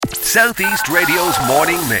Southeast Radio's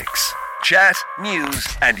morning mix. Chat, news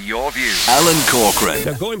and your views. Alan Corcoran.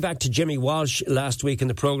 Now, going back to Jimmy Walsh last week in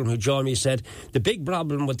the programme, who joined me, said the big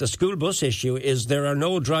problem with the school bus issue is there are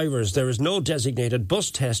no drivers. There is no designated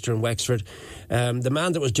bus tester in Wexford. The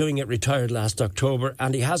man that was doing it retired last October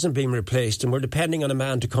and he hasn't been replaced, and we're depending on a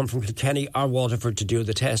man to come from Kilkenny or Waterford to do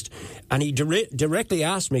the test. And he directly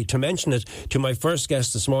asked me to mention it to my first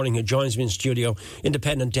guest this morning, who joins me in studio,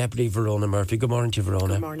 Independent Deputy Verona Murphy. Good morning to you,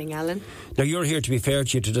 Verona. Good morning, Alan. Now, you're here, to be fair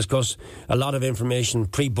to you, to discuss a lot of information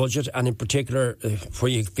pre-budget, and in particular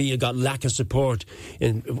where you feel you got lack of support,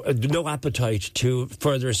 no appetite to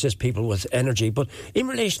further assist people with energy. But in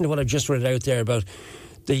relation to what I've just read out there about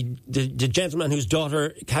the gentleman whose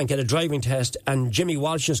daughter can't get a driving test, and Jimmy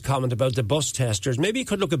Walsh's comment about the bus testers, maybe you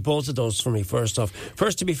could look at both of those for me first off.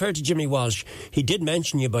 First, to be fair to Jimmy Walsh, he did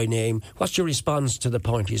mention you by name. What's your response to the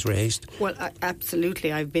point he's raised? Well,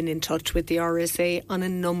 absolutely. I've been in touch with the RSA on a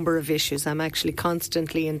number of issues. I'm actually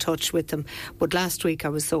constantly in touch with them. But last week I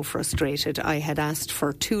was so frustrated. I had asked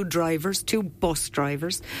for two bus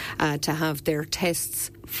drivers, to have their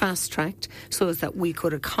tests fast-tracked so that we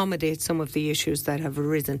could accommodate some of the issues that have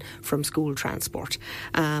arisen from school transport.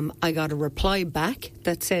 I got a reply back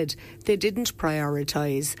that said they didn't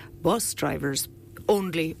prioritise bus drivers,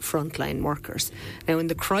 only frontline workers. Now, in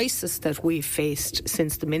the crisis that we've faced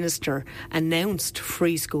since the Minister announced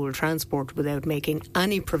free school transport without making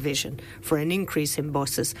any provision for an increase in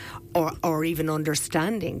buses, or even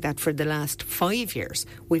understanding that for the last 5 years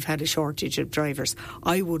we've had a shortage of drivers,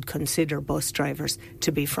 I would consider bus drivers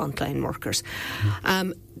to be frontline workers.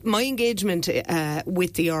 My engagement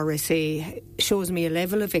with the RSA shows me a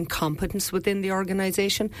level of incompetence within the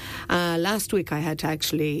organisation. Last week I had to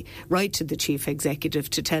actually write to the Chief Executive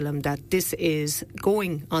to tell him that this is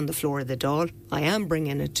going on the floor of the Dáil. I am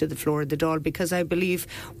bringing it to the floor of the Dáil because I believe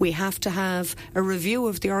we have to have a review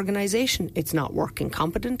of the organisation. It's not working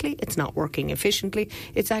competently, it's not working efficiently,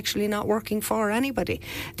 it's actually not working for anybody.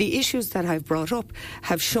 The issues that I've brought up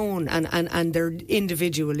have shown, and they're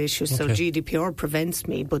individual issues, so GDPR prevents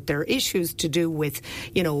me, but there are issues to do with,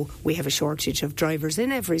 we have a shortage of drivers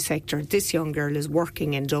in every sector. This young girl is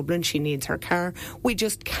working in Dublin. She needs her car. We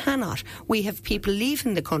just cannot. We have people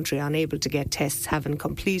leaving the country unable to get tests, having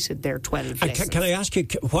completed their 12 lessons. Can I ask you,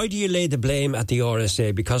 why do you lay the blame at the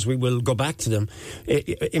RSA? Because we will go back to them.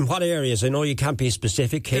 In what areas? I know you can't be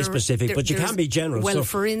specific, case-specific, but you can be general. Well,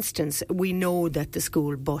 for instance, we know that the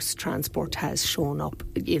school bus transport has shown up,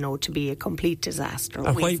 to be a complete disaster.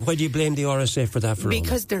 And why do you blame the RSA for that, Verona?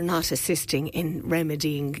 Because they're not assisting in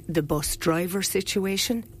remedying the bus driver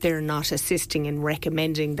situation. They're not assisting in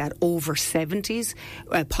recommending that over 70s,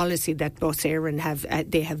 a policy that Bus Éireann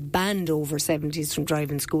have banned over 70s from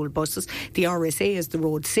driving school buses. The RSA, as the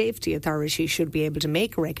Road Safety Authority, should be able to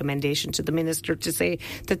make a recommendation to the Minister to say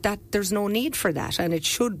that there's no need for that, and it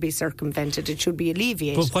should be circumvented, it should be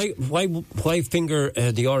alleviated. But why finger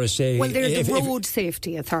the RSA? Well, they're the Road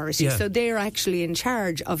Safety Authority, so they're actually in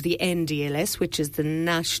charge of the NDLS, which is the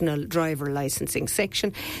National Driver Licensing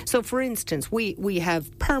Section. So, for instance, we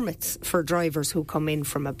have permits for drivers who come in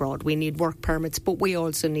from abroad. We need work permits, but we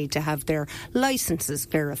also need to have their licences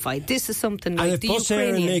verified. This is something like the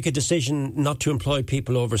Ukrainian... And if Bus Éireann make a decision not to employ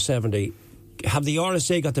people over 70... have the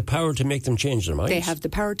RSA got the power to make them change their minds? They have the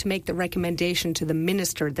power to make the recommendation to the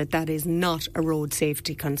Minister that is not a road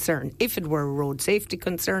safety concern. If it were a road safety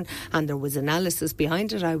concern and there was analysis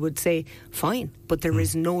behind it, I would say fine. But there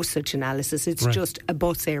is no such analysis. It's just a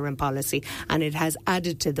Bus Éireann policy, and it has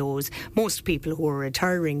added to those. Most people who are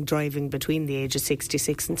retiring driving between the age of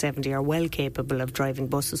 66 and 70 are well capable of driving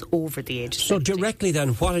buses over the age of 70. So directly then,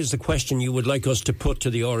 what is the question you would like us to put to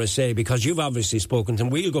the RSA? Because you've obviously spoken to them.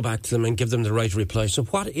 We'll go back to them and give them the right reply. So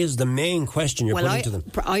what is the main question you're putting to them?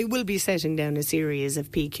 I will be setting down a series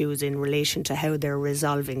of PQs in relation to how they're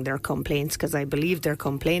resolving their complaints, because I believe their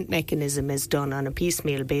complaint mechanism is done on a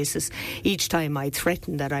piecemeal basis. Each time I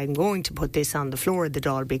threaten that I'm going to put this on the floor of the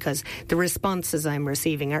Dáil, because the responses I'm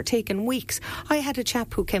receiving are taking weeks. I had a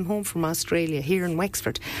chap who came home from Australia here in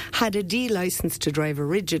Wexford, had a D licence to drive a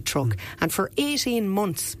rigid truck, and for 18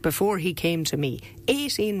 months before he came to me,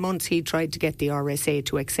 18 months he tried to get the RSA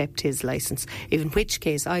to accept his licence, in which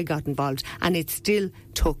case I got involved, and it still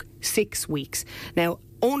took 6 weeks. Now,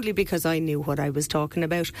 only because I knew what I was talking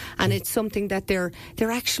about. And it's something that they're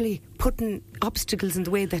actually putting obstacles in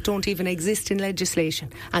the way that don't even exist in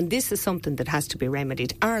legislation. And this is something that has to be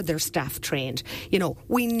remedied. Are their staff trained? You know,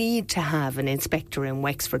 we need to have an inspector in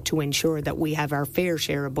Wexford to ensure that we have our fair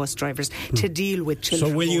share of bus drivers to deal with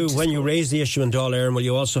children. So will you, when you raise the issue in Dáil Éireann, will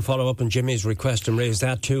you also follow up on Jimmy's request and raise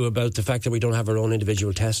that too about the fact that we don't have our own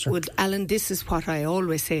individual tester? Well, Alan, this is what I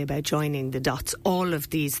always say about joining the dots. All of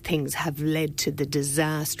these things have led to the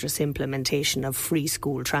disastrous implementation of free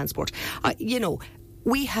school transport.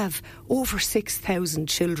 We have over 6,000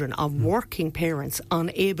 children of working parents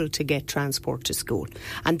unable to get transport to school.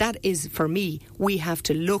 And that is, for me, we have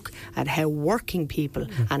to look at how working people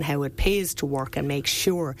and how it pays to work and make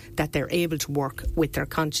sure that they're able to work with their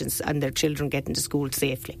conscience and their children getting to school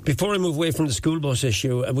safely. Before I move away from the school bus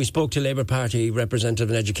issue, we spoke to Labour Party representative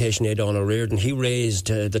in Education, Aidan O'Riordan. He raised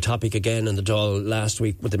the topic again in the Dáil last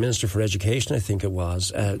week with the Minister for Education, I think it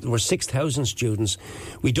was. There were 6,000 students.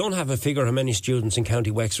 We don't have a figure how many students in County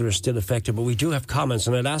Wexford are still affected, but we do have comments,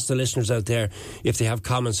 and I'd ask the listeners out there if they have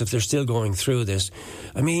comments, if they're still going through this.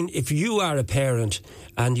 I mean, if you are a parent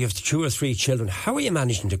and you have 2 or 3 children, how are you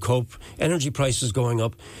managing to cope? Energy prices going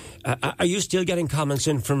up. Are you still getting comments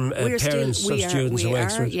in from parents of students in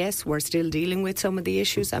Wexford? Yes, we're still dealing with some of the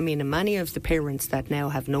issues. I mean, many of the parents that now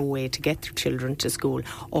have no way to get their children to school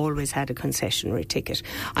always had a concessionary ticket.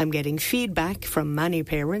 I'm getting feedback from many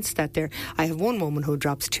parents that I have one woman who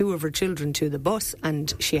drops 2 of her children to the bus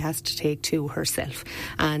and she has to take 2 herself.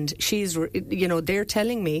 And they're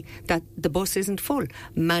telling me that the bus isn't full.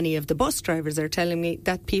 Many of the bus drivers are telling me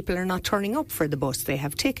that people are not turning up for the bus. They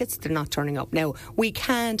have tickets, they're not turning up. Now, we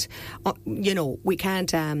can't,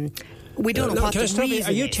 we don't know what the reason is.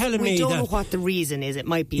 Are you telling me we don't know what the reason is. It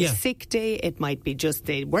might be a sick day. It might be just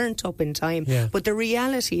they weren't up in time. Yeah. But the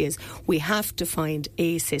reality is we have to find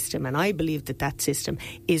a system, and I believe that system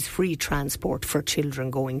is free transport for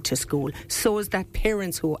children going to school, so as that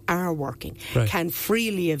parents who are working can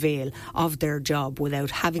freely avail of their job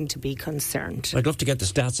without having to be concerned. I'd love to get the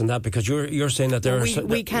stats on that, because you're saying that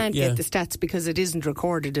we can't get the stats because it isn't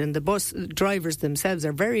recorded, and the bus drivers themselves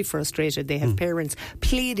are very frustrated. They have parents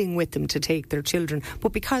pleading with them to take their children,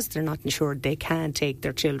 but because they're not insured, they can't take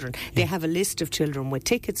their children. They have a list of children with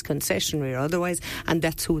tickets, concessionary or otherwise, and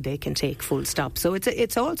that's who they can take, full stop. So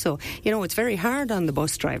it's also, it's very hard on the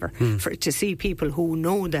bus driver to see people who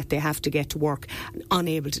know that they have to get to work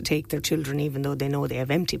unable to take their children, even though they know they have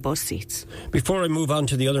empty bus seats. Before I move on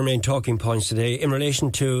to the other main talking points today, in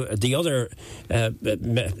relation to the other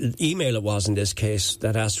email it was in this case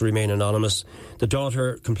that asked to remain anonymous, the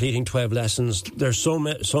daughter completing 12 lessons, there's so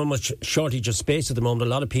much shortage of space at the moment. A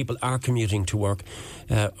lot of people are commuting to work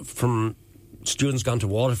from students gone to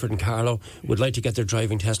Waterford and Carlow would like to get their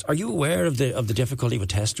driving test. Are you aware of the difficulty with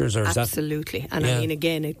testers? Or is Absolutely. And I mean,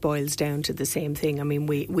 again, it boils down to the same thing. I mean,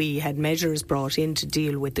 we had measures brought in to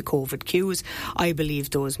deal with the COVID queues. I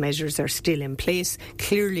believe those measures are still in place.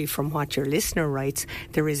 Clearly, from what your listener writes,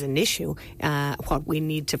 there is an issue. What we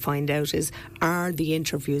need to find out is, are the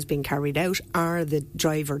interviews being carried out? Are the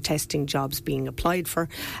driver testing jobs being applied for?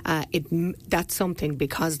 That's something,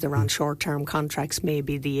 because they're on short-term contracts, may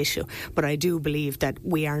be the issue. But I do believe that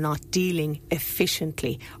we are not dealing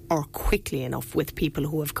efficiently or quickly enough with people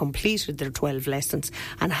who have completed their 12 lessons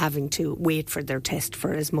and having to wait for their test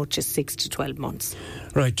for as much as 6 to 12 months.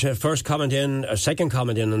 Right, second comment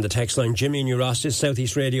in on the text line. Jimmy in New Ross, is South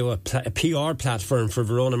East Radio a PR platform for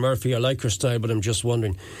Verona Murphy? I like her style, but I'm just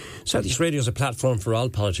wondering. South East Radio is a platform for all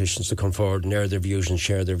politicians to come forward and air their views and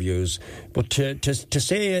share their views. But to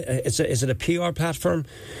say, is it a PR platform?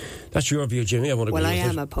 That's your view, Jimmy. I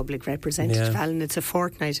am a public representative, Alan. It's a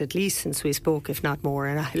fortnight at least since we spoke, if not more.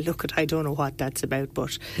 And I don't know what that's about,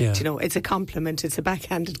 but it's a compliment. It's a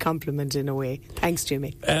backhanded compliment in a way. Thanks,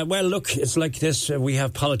 Jimmy. Well, look, it's like this. We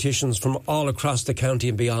have politicians from all across the county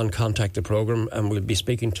and beyond contact the programme, and we'll be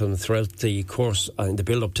speaking to them throughout the course and the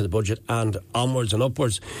build-up to the budget and onwards and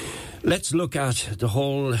upwards. Let's look at the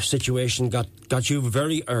whole situation. Got you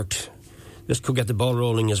very irked. This could get the ball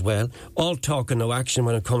rolling as well. All talk and no action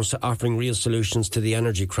when it comes to offering real solutions to the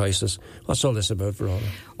energy crisis. What's all this about, Verona?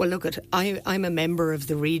 Well, look, I'm a member of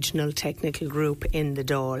the regional technical group in the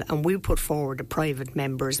Dáil, and we put forward a private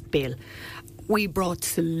member's bill. We brought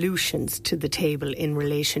solutions to the table in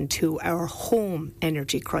relation to our home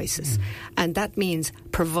energy crisis. And that means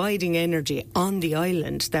providing energy on the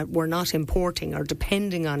island that we're not importing or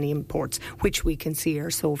depending on imports, which we can see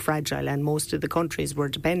are so fragile, and most of the countries we're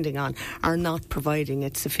depending on are not providing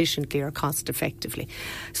it sufficiently or cost effectively.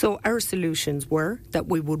 So our solutions were that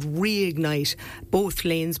we would reignite both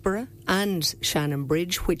Lanesborough and Shannon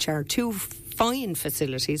Bridge, which are two fine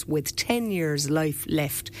facilities with 10 years life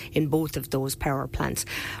left in both of those power plants.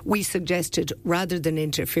 We suggested, rather than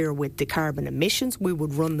interfere with the carbon emissions, we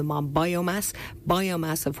would run them on biomass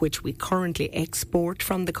of which we currently export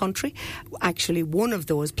from the country. Actually, one of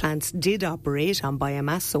those plants did operate on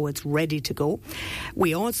biomass, so it's ready to go.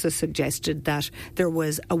 We also suggested that there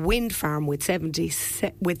was a wind farm with 70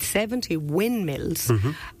 windmills,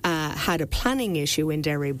 had a planning issue in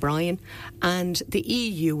Derrybrien, and the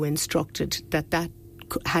EU instructed that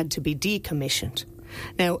had to be decommissioned.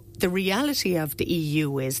 Now, the reality of the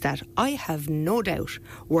EU is that I have no doubt,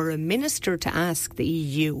 were a minister to ask the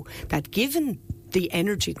EU, that given the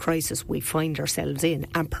energy crisis we find ourselves in,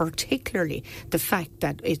 and particularly the fact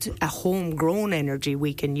that it's a homegrown energy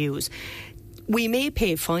we can use, we may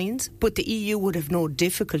pay fines, but the EU would have no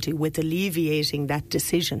difficulty with alleviating that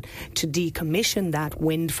decision to decommission that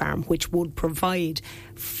wind farm, which would provide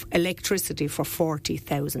electricity for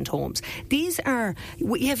 40,000 homes.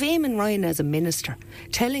 We have Eamon Ryan as a minister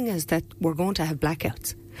telling us that we're going to have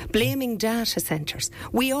blackouts, blaming data centres.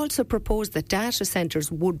 We also proposed that data centres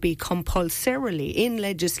would be compulsorily, in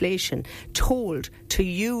legislation, told to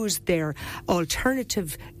use their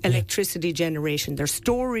alternative electricity generation, their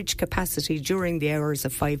storage capacity during the hours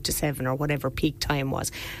of 5 to 7 or whatever peak time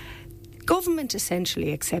was. Government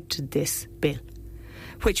essentially accepted this bill,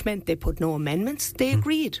 which meant they put no amendments. They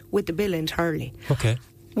agreed with the bill entirely. Okay.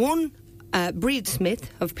 One, Breed Smith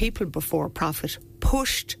of People Before Profit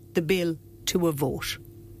pushed the bill to a vote.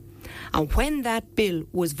 And when that bill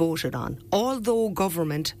was voted on, although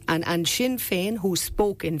government and Sinn Féin, who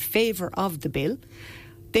spoke in favour of the bill,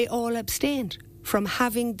 they all abstained from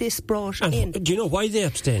having this brought in. Do you know why they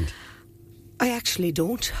abstained? I actually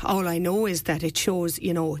don't. All I know is that it shows,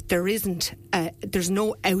 there's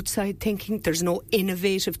no outside thinking, there's no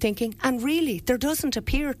innovative thinking, and really there doesn't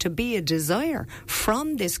appear to be a desire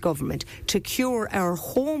from this government to cure our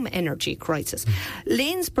home energy crisis.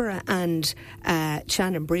 Lanesborough and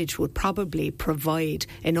Shannonbridge would probably provide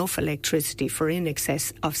enough electricity for in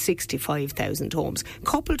excess of 65,000 homes.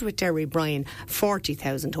 Coupled with Derrybrien,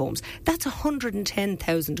 40,000 homes. That's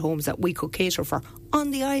 110,000 homes that we could cater for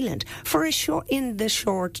on the island in the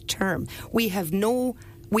short term. We have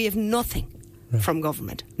nothing from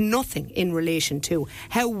government, nothing in relation to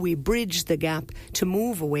how we bridge the gap to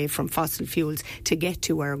move away from fossil fuels to get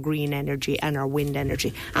to our green energy and our wind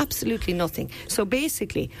energy. Absolutely nothing. So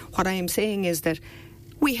basically, what I am saying is that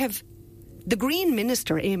we have the Green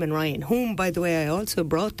Minister, Eamon Ryan, whom, by the way, I also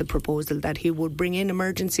brought the proposal that he would bring in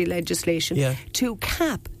emergency legislation to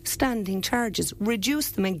cap standing charges, reduce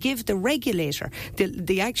them and give the regulator,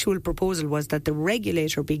 the actual proposal was that the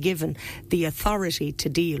regulator be given the authority to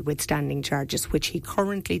deal with standing charges, which he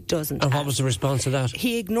currently doesn't. And what was the response to that?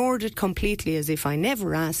 He ignored it completely, as if I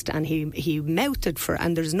never asked, and he mouthed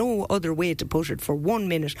and there's no other way to put it, for 1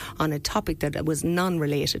 minute on a topic that was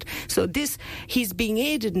non-related. So he's being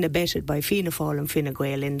aided and abetted by Fianna Fáil and Fine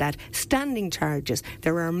Gael in that standing charges.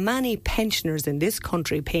 There are many pensioners in this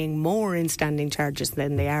country paying more in standing charges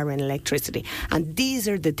than they are in electricity, and these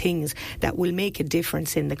are the things that will make a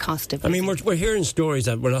difference in the cost of living. I mean, we're hearing stories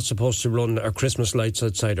that we're not supposed to run our Christmas lights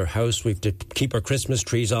outside our house. We have to keep our Christmas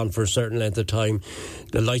trees on for a certain length of time.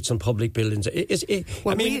 The lights on public buildings.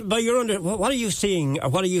 What are you seeing, or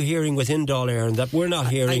what are you hearing within Dáil Éireann that we're not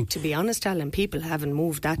hearing? To be honest, Alan, people haven't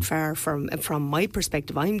moved that far from my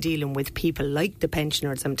perspective. I'm dealing with people like the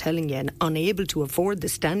pensioners, I'm telling you, and unable to afford the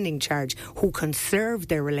standing charge, who conserve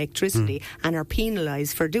their electricity and are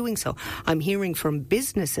penalised for doing so. I'm hearing from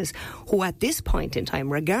businesses who at this point in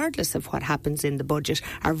time, regardless of what happens in the budget,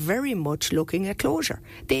 are very much looking at closure.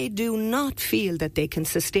 They do not feel that they can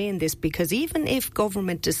sustain this, because even if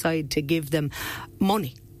government decide to give them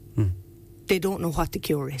money, they don't know what the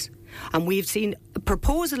cure is. And we've seen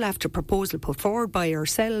proposal after proposal put forward by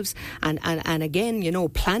ourselves and again,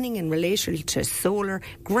 planning in relation to solar,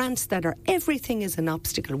 grants that are, everything is an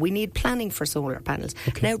obstacle. We need planning for solar panels.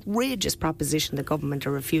 Okay. An outrageous proposition the government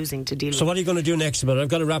are refusing to deal with. So what are you going to do next about it? I've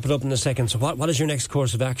got to wrap it up in a second. So what is your next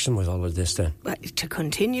course of action with all of this then? To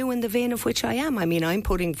continue in the vein of which I am. I mean, I'm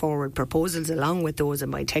putting forward proposals along with those in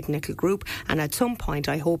my technical group, and at some point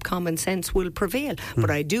I hope common sense will prevail. But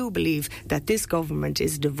I do believe that this government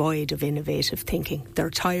is devoid of innovative thinking.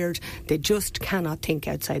 They're tired. They just cannot think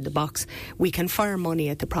outside the box. We can fire money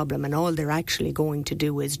at the problem, and all they're actually going to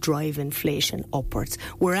do is drive inflation upwards.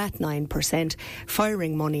 We're at 9%.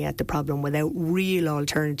 Firing money at the problem without real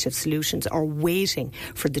alternative solutions or waiting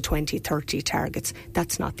for the 2030 targets,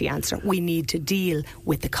 that's not the answer. We need to deal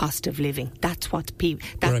with the cost of living. That's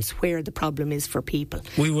where the problem is for people.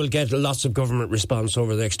 We will get lots of government response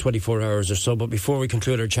over the next 24 hours or so, but before we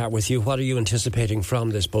conclude our chat with you, what are you anticipating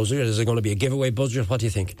from this? Bozo? budget? Is it going to be a giveaway budget? What do you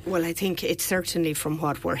think? Well, I think it's certainly, from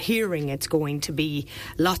what we're hearing, it's going to be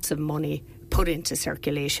lots of money put into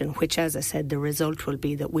circulation, which, as I said, the result will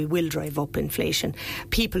be that we will drive up inflation.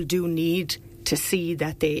 People do need to see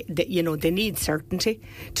that they need certainty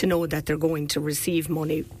to know that they're going to receive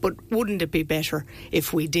money. But wouldn't it be better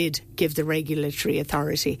if we did give the regulatory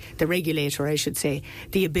authority, the regulator, I should say,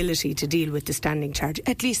 the ability to deal with the standing charge?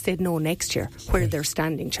 At least they'd know next year where their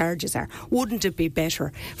standing charges are. Wouldn't it be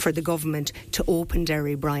better for the government to open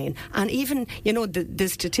Derrybrien? And even, the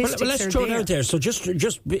statistics well, let's throw it out there. So just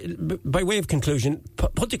by way of conclusion,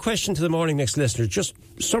 put the question to the Morning Mix listeners. Just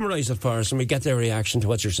summarise it for us and we get their reaction to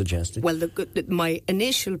what you're suggesting. Well, my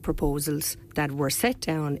initial proposals that were set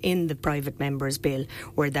down in the private members' bill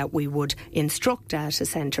were that we would instruct data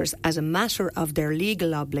centres as a matter of their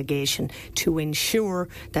legal obligation to ensure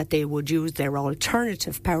that they would use their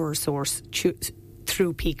alternative power source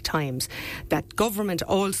through peak times. That government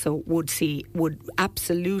also would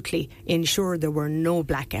absolutely ensure there were no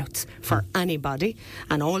blackouts for anybody,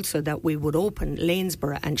 and also that we would open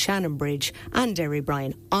Lanesborough and Shannonbridge and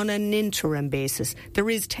Derrybrien on an interim basis. There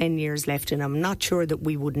is 10 years left, and I'm not sure that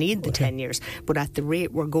we would need the 10 years, but at the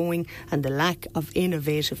rate we're going and the lack of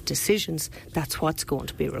innovative decisions, that's what's going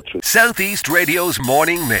to be required. South East Radio's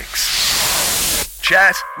Morning Mix.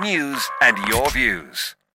 Chat, news and your views.